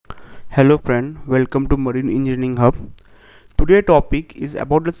Hello friend, welcome to Marine Engineering Hub. Today topic is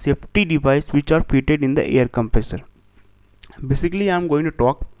about the safety device which are fitted in the air compressor. Basically I am going to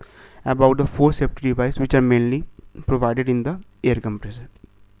talk about the four safety devices which are mainly provided in the air compressor.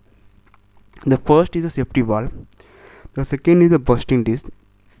 The first is the safety valve, the second is the bursting disc,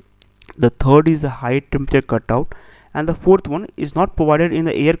 the third is the high temperature cutout, and the fourth one is not provided in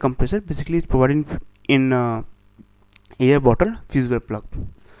the air compressor. Basically it's provided in air bottle fusible plug.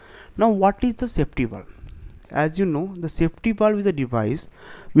 Now what is the safety valve? As you know, the safety valve is a device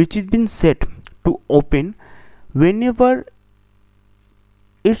which has been set to open whenever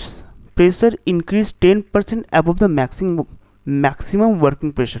its pressure increase 10% above the maximum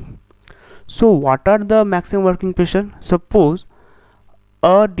working pressure. So what are the maximum working pressure? Suppose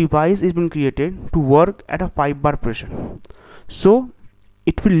a device is been created to work at a 5 bar pressure, so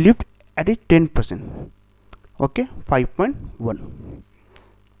it will lift at a 10%. Okay, 5.05.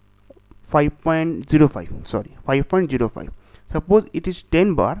 Suppose it is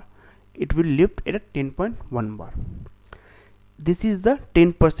 10 bar, it will lift at a 10.1 bar. This is the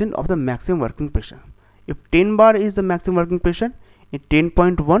 10% of the maximum working pressure. If 10 bar is the maximum working pressure, at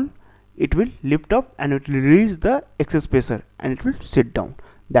 10.1 it will lift up and it will release the excess pressure and it will sit down.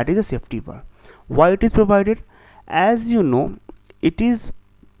 That is a safety valve. Why it is provided? As you know, it is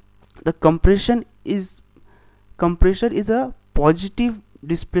the compressor is a positive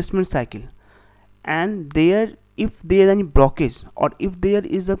displacement cycle, and if there is any blockage or if there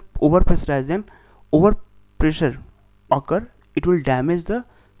is a overpressurization, overpressure occur, it will damage the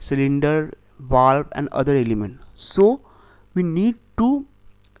cylinder, valve and other element. So we need to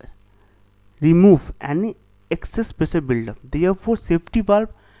remove any excess pressure buildup. Therefore safety valve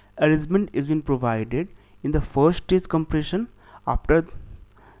arrangement is been provided in the first stage compression after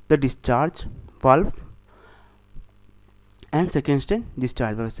the discharge valve and second stage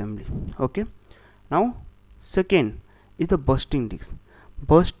discharge valve assembly. Okay, now second is the bursting disc.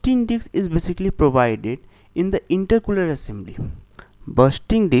 Bursting disc is basically provided in the intercooler assembly.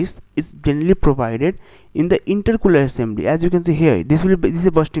 Bursting disc is generally provided in the intercooler assembly. As you can see here, this is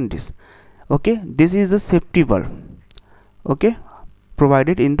a bursting disc. Okay, this is the safety valve. Okay,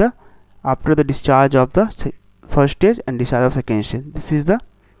 provided in the after the discharge of the first stage and discharge of second stage. This is the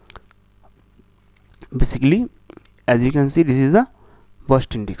basically, as you can see, this is the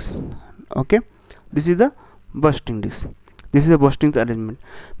bursting disc. Okay, this is the bursting disc. This is the bursting arrangement.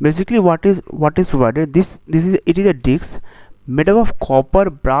 Basically what is provided, it is a disc made up of copper,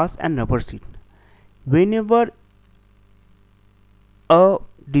 brass and rubber sheet. Whenever a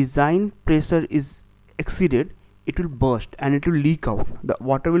design pressure is exceeded, it will burst and it will leak out. The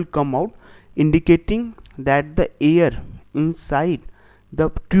water will come out, indicating that the air inside the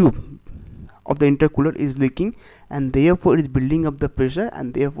tube of the intercooler is leaking, and therefore it is building up the pressure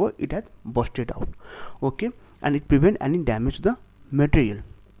and therefore it has busted out. Okay, and it prevent any damage to the material.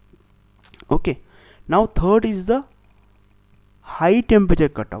 Okay, now third is the high temperature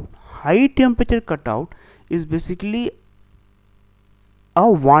cutout. High temperature cutout is basically a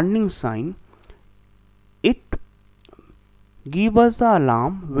warning sign. It gives us the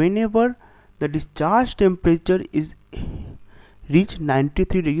alarm whenever the discharge temperature is reach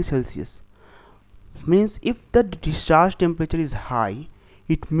 93 degrees Celsius. Means if the discharge temperature is high,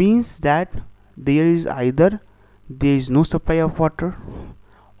 it means that there is either there is no supply of water,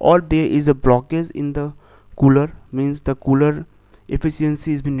 or there is a blockage in the cooler, means the cooler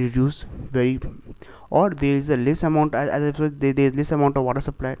efficiency has been reduced or there is a less amount, as I said, there is less amount of water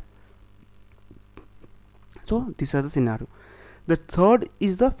supply. So these are the scenario. The third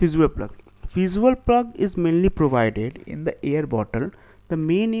is the fusible plug. Fusible plug is mainly provided in the air bottle. The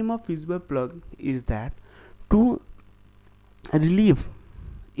main aim of fusible plug is that to relieve,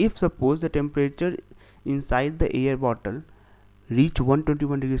 if suppose the temperature inside the air bottle reach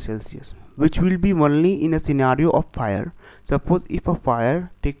 121 degrees Celsius, which will be only in a scenario of fire. Suppose if a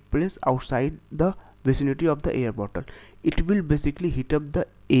fire take place outside the vicinity of the air bottle, it will basically heat up the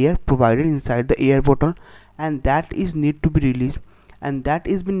air provided inside the air bottle, and that is need to be released, and that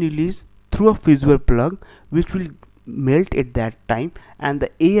is been released through a fusible plug, which will melt at that time, and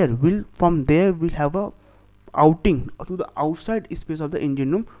the air will from there will have a outing to the outside space of the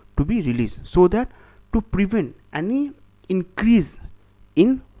engine room to be released, so that to prevent any increase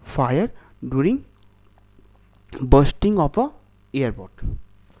in fire during bursting of a air bottle.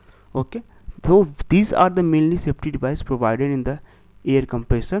 Okay, so these are the mainly safety device provided in the air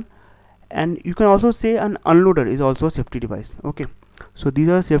compressor, and you can also say an unloader is also a safety device. Okay, so these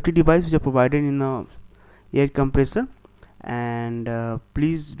are safety devices which are provided in the air compressor, and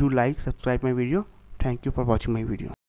please do like, subscribe my video. Thank you for watching my video.